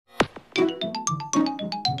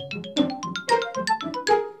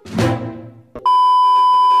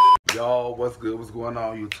what's good? What's going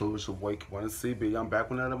on, YouTube? It's your boy, Wanna CB. I'm back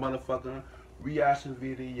with another motherfucking reaction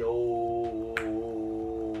video. You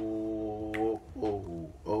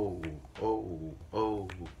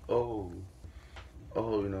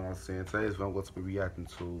know what I'm saying? Today's video I'm going to be reacting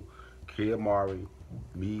to Kid Maury,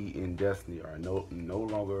 me and Destiny are no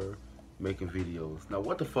longer making videos. Now,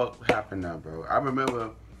 what the fuck happened now, bro? I remember,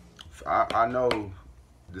 I know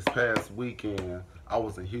this past weekend I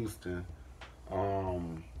was in Houston.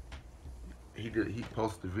 He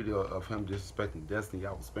posted a video of him disrespecting Destiny.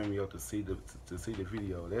 I was spamming up to see the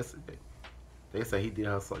video. They say he did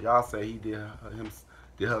her so. Y'all say he did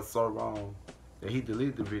her so wrong that he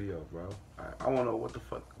deleted the video, bro. I want to know what the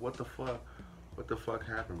fuck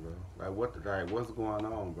happened, bro. What's going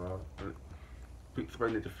on, bro? People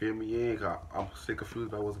need to fill me in. Cause I'm sick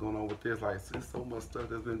confused about what's going on with this. Like, there's so much stuff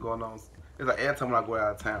that's been going on. It's like every time I go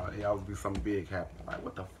out of town, it always be something big happening. Like,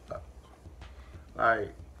 what the fuck?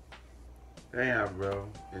 Like, damn, bro.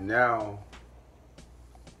 And now,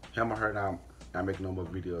 him or her not making no more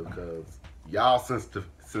videos because y'all sensitive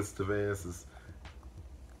asses.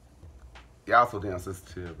 Y'all so damn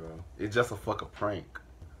sensitive, bro. It's just a fucking prank.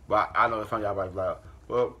 But I know some of y'all might be like,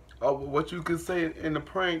 well, what you can say in the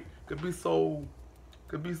prank could be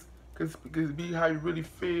how you really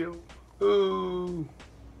feel. Ooh.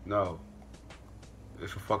 No.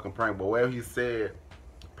 It's a fucking prank. But whatever he said,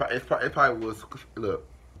 it probably was, look,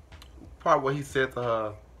 probably what he said to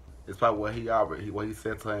her is probably what he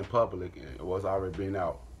said to her in public, and it was already been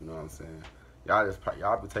out. You know what I'm saying?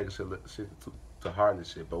 Y'all be taking shit to heart and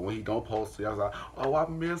shit. But when he don't post it, I was like, oh, I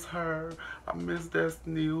miss her. I miss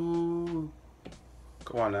Destiny. Ooh.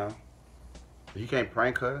 Come on now. You can't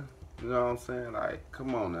prank her. You know what I'm saying? Like,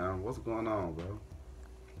 come on now. What's going on, bro?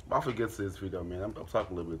 But I forget to this video, man. I'm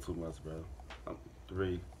talking a little bit too much, bro.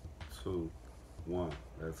 3, 2, 1.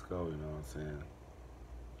 Let's go. You know what I'm saying?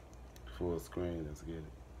 Full screen. Let's get it.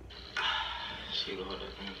 She go hold up.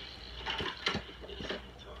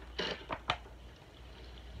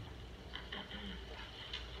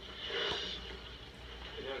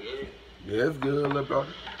 Yeah, it's good, little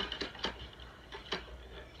brother.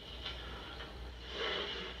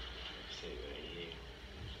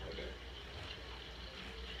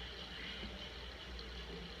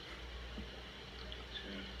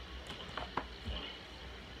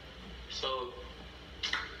 So,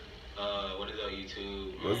 what is up,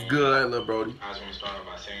 YouTube? What's good, little brody? I just want to start off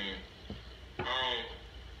by saying,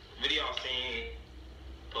 video I seen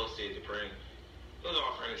posted the prank. It was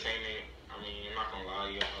all for entertainment. I mean, I'm not gonna lie,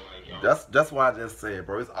 y'all. That's why I just said,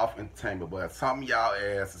 bro. It's off entertainment, but some of y'all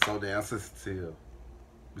ass is so damn sensitive.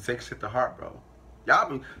 We take shit to heart, bro. Y'all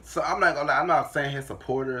be so. I'm not gonna lie. I'm not saying his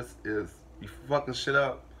supporters is be fucking shit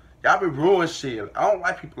up. Y'all be ruining shit. I don't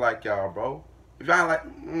like people like y'all, bro. If y'all like,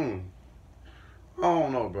 I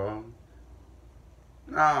don't know, bro.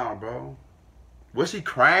 Nah, bro. Was she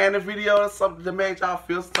crying in the video or something that made y'all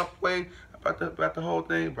feel some way about the whole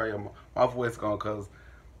thing? Bro, yeah, my voice gone cause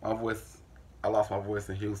I lost my voice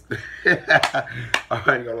in Houston. I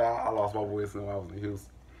ain't gonna lie, I lost my voice when I was in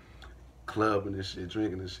Houston. Clubbing and shit,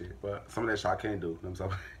 drinking and shit. But some of that shit I can't do. You know what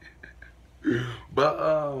I'm saying? But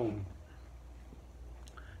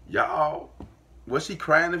y'all, was she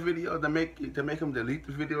crying in the video to make him delete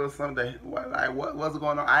the video or something? What's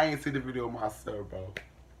going on? I ain't see the video myself, bro.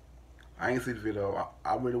 I ain't see the video.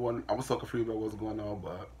 I was so confused about what's going on,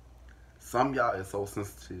 but some of y'all is so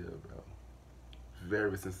sensitive, bro.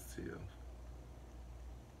 Very sensitive.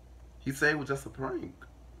 He said it was just a prank.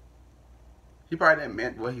 He probably didn't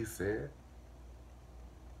meant what he said.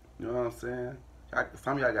 You know what I'm saying?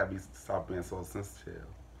 Some of y'all gotta stop being so sensitive.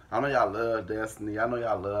 I know y'all love Destiny. I know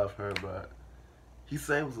y'all love her, but he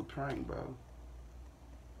said it was a prank, bro.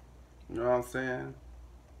 You know what I'm saying?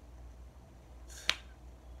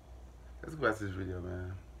 Let's go back to this video,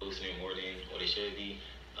 man. Listening more than what it should be.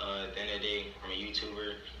 At the end of the day, I'm a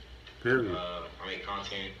YouTuber. Period. I make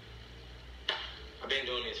content. I've been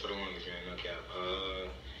doing this for the longest, man. No cap.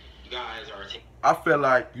 You guys are. I feel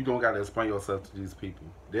like you don't gotta explain yourself to these people.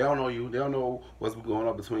 They don't know you. They don't know what's going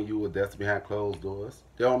on between you and Destiny behind closed doors.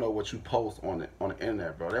 They don't know what you post on the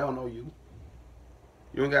internet, bro. They don't know you.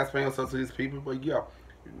 You don't gotta explain yourself to these people, but yeah,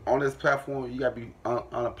 on this platform you gotta be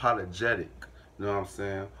unapologetic. You know what I'm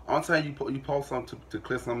saying? On time you post something to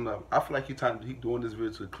clear something up. I feel like he doing this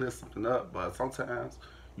video to clear something up, but sometimes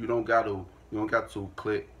you don't got to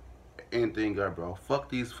clear anything up, bro. Fuck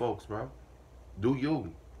these folks, bro. Do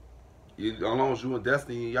you? As long as you and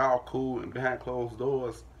Destiny, y'all cool and behind closed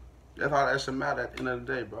doors, that's all that should matter at the end of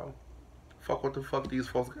the day, bro. Fuck what the fuck these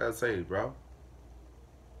folks gotta say, bro.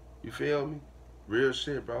 You feel me? Real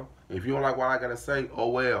shit, bro. If you don't like what I gotta say, oh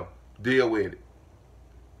well, deal with it.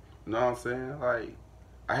 You know what I'm saying? Like,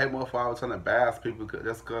 I hate motherfuckers trying to bash people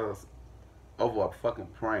just cause over a fucking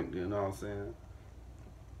prank. You know what I'm saying?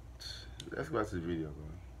 Let's go back to the video, bro.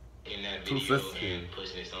 In that Too video sensitive. and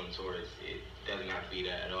pushing it something towards it doesn't have to be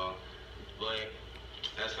that at all. But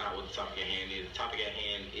that's not what the topic at hand is. The topic at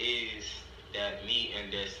hand is that me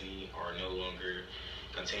and Destiny are no longer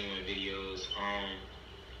continuing videos. I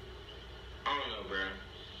don't know, bro.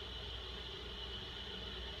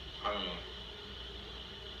 I don't know.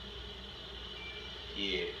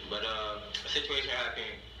 Yeah, but a situation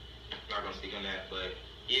happened. Not gonna speak on that, but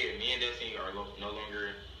yeah, me and Destiny are no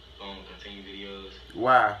longer gonna continue videos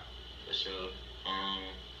Why? for sure.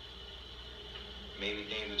 Maybe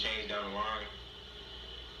things will change down the line,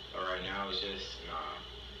 but right now it's just nah,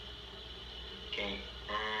 can't.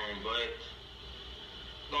 But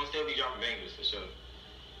gonna still be dropping bangers for sure.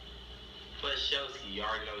 But Chelsea, you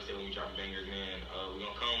already know still gonna be dropping bangers, man. We're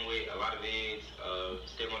gonna come with a lot of vids.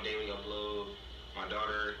 Still gonna daily upload. My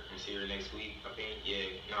daughter, I'm see her next week, I think.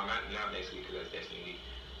 Yeah, no, not next week because that's Destiny week.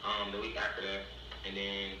 The week after that, and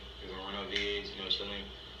then we're gonna run up vids, you know, chilling,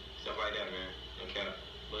 stuff like that, man. No cap.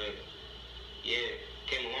 But yeah,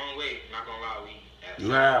 came a long way. Not gonna lie, we at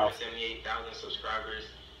 778,000 subscribers.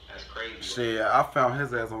 That's crazy. Shit, I found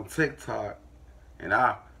his ass on TikTok, and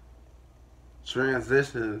I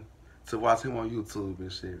transitioned to watch him on YouTube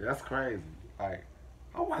and shit. That's crazy. Like,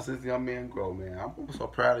 I watch this young man grow, man. I'm so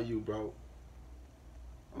proud of you, bro.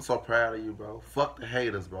 I'm so proud of you, bro. Fuck the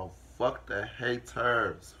haters, bro. Fuck the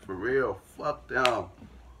haters. For real. Fuck them.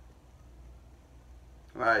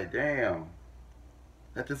 Like, damn.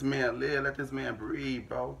 Let this man live. Let this man breathe,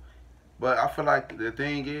 bro. But I feel like the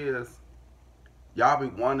thing is, y'all be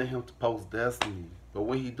wanting him to post Destiny. But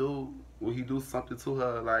when he do something to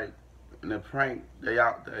her, like in the prank that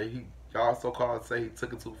y'all so called say he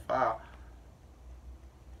took it too far,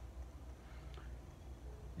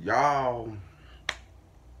 y'all,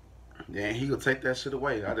 then he could take that shit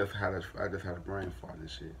away. I just had a brain fart and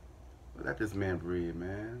shit. But let this man breathe,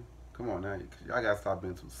 man. Come on now, y'all gotta stop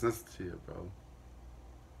being too sensitive, bro.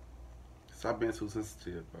 Stop being too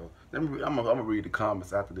sensitive, bro. I'm gonna read the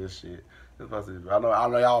comments after this shit. I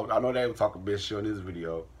know they were talking big shit on this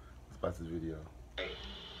video. Let's watch this video.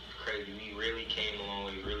 Crazy, we really came a long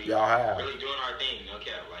way. Really, y'all have. Really doing our thing, no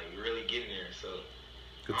cap. Like, we really getting there. So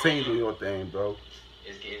continue doing your thing, bro.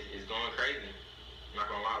 It's going crazy. I'm not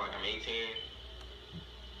gonna lie, like I'm 18.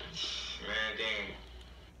 Man, dang.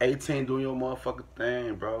 18 doing your motherfucking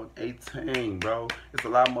thing, bro. 18, bro. It's a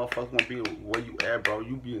lot of motherfuckers wanna be where you at, bro.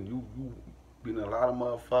 You being a lot of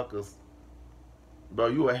motherfuckers. Bro,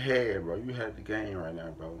 you ahead, bro. You had the game right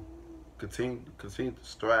now, bro. Continue to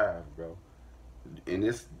strive, bro. In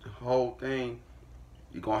this whole thing,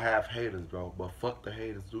 you're gonna have haters, bro. But fuck the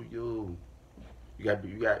haters, do you? You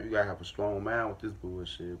gotta have a strong mind with this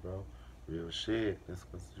bullshit, bro. Real shit. Let's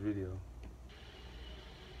go to this video.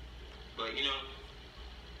 But you know.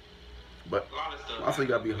 But also you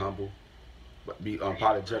gotta be humble, but be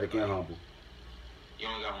unapologetic and humble. You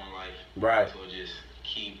only got one life, right? So just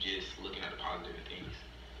keep looking at the positive things.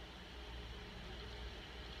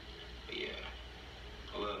 But yeah,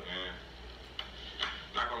 look, man.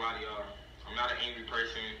 Not gonna lie to y'all, I'm not an angry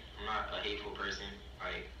person. I'm not a hateful person.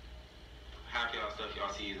 Like half y'all stuff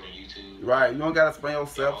y'all see is on YouTube. Right, you don't gotta explain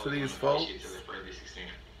yourself to these folks. Shit to the furthest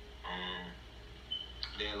extent.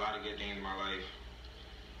 Did a lot of good things in my life.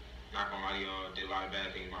 Not gonna lie to y'all, did a lot of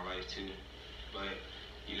bad things in my life too. But,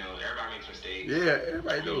 you know, everybody makes mistakes. Yeah,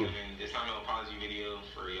 everybody do. And it's not no apology video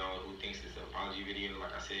for y'all who thinks it's an apology video,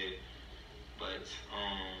 like I said. But,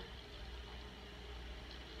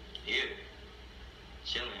 yeah.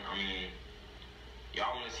 Chilling. I mean,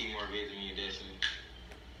 y'all wanna see more vids of me and Destiny.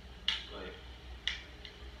 But,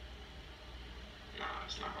 nah,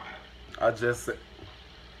 it's not gonna happen.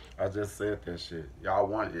 I just said that shit. Y'all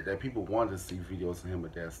wanted that people wanted to see videos of him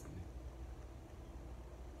with Destiny.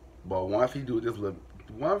 But once he do this little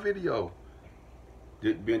one video,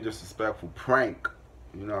 being disrespectful, prank,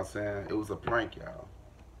 you know what I'm saying? It was a prank, y'all.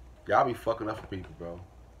 Y'all be fucking up for people, bro.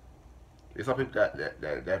 There's some people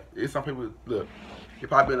there's some people, look, there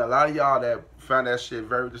probably been a lot of y'all that found that shit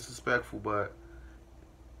very disrespectful, but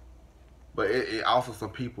it also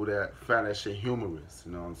some people that found that shit humorous,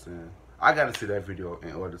 you know what I'm saying? I gotta see that video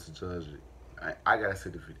in order to judge it. I gotta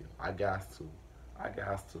see the video. I got to.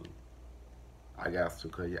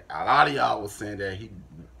 Cause a lot of y'all was saying that he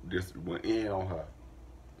just went in on her.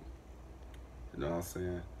 You know what I'm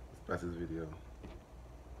saying? That's his video.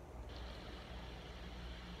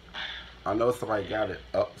 I know somebody got it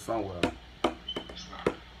up somewhere. It's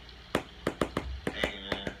not. Hey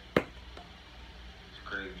man, it's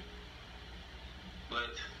crazy.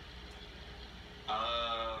 But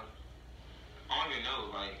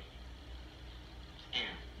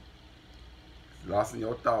Lost in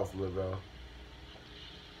your thoughts, little bro.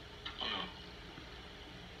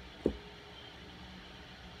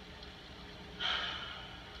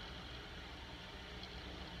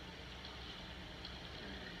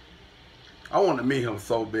 I want to meet him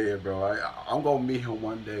so bad, bro. I'm gonna meet him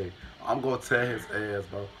one day. I'm gonna tell his ass,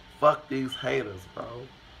 bro. Fuck these haters, bro.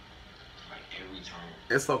 Like every time.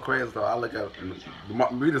 It's so crazy though. I look at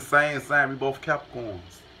we the same sign. We both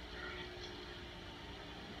Capricorns.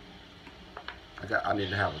 I need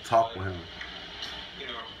to have a talk with him. You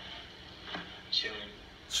know, chilling.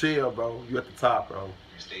 Chill, bro. You at the top, bro.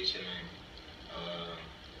 Stay chilling.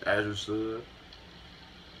 As you should.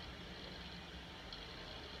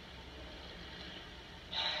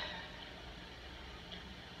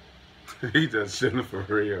 He just chilling for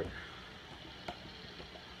real.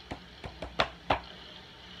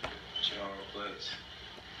 But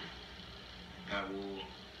that will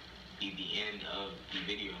be the end of the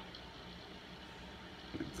video.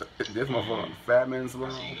 This motherfucker 5 minutes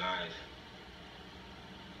long. I'll see you guys.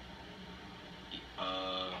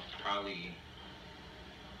 Probably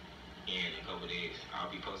in a couple days. I'll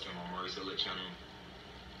be posting on my Maury channel.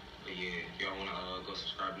 But yeah, if y'all wanna go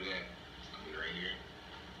subscribe to that, it's gonna be right here.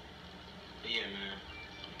 But yeah, man,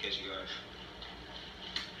 catch you guys.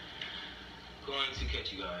 Going to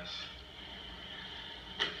catch you guys.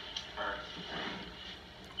 Alright.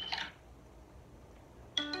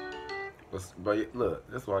 But look,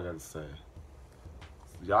 that's what I gotta say.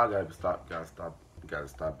 Y'all gotta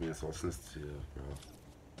stop being so sensitive, bro.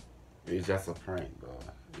 It's just a prank, bro.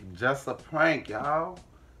 It's just a prank, y'all.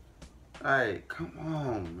 Hey, come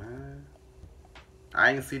on, man.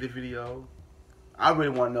 I ain't see the video. I really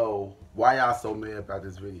want to know why y'all so mad about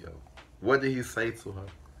this video. What did he say to her?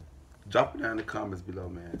 Drop it down in the comments below,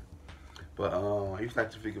 man. But if you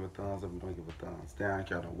like to give a thumbs up, and don't give a thumbs down.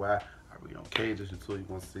 Y'all know why. I really don't care. Just until you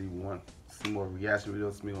want to see more reaction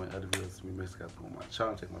videos to me or other videos to me. Make sure you guys go on my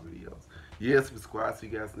channel, check my videos. Yes, subscribe. See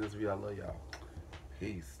you guys in this video. I love y'all.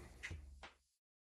 Peace.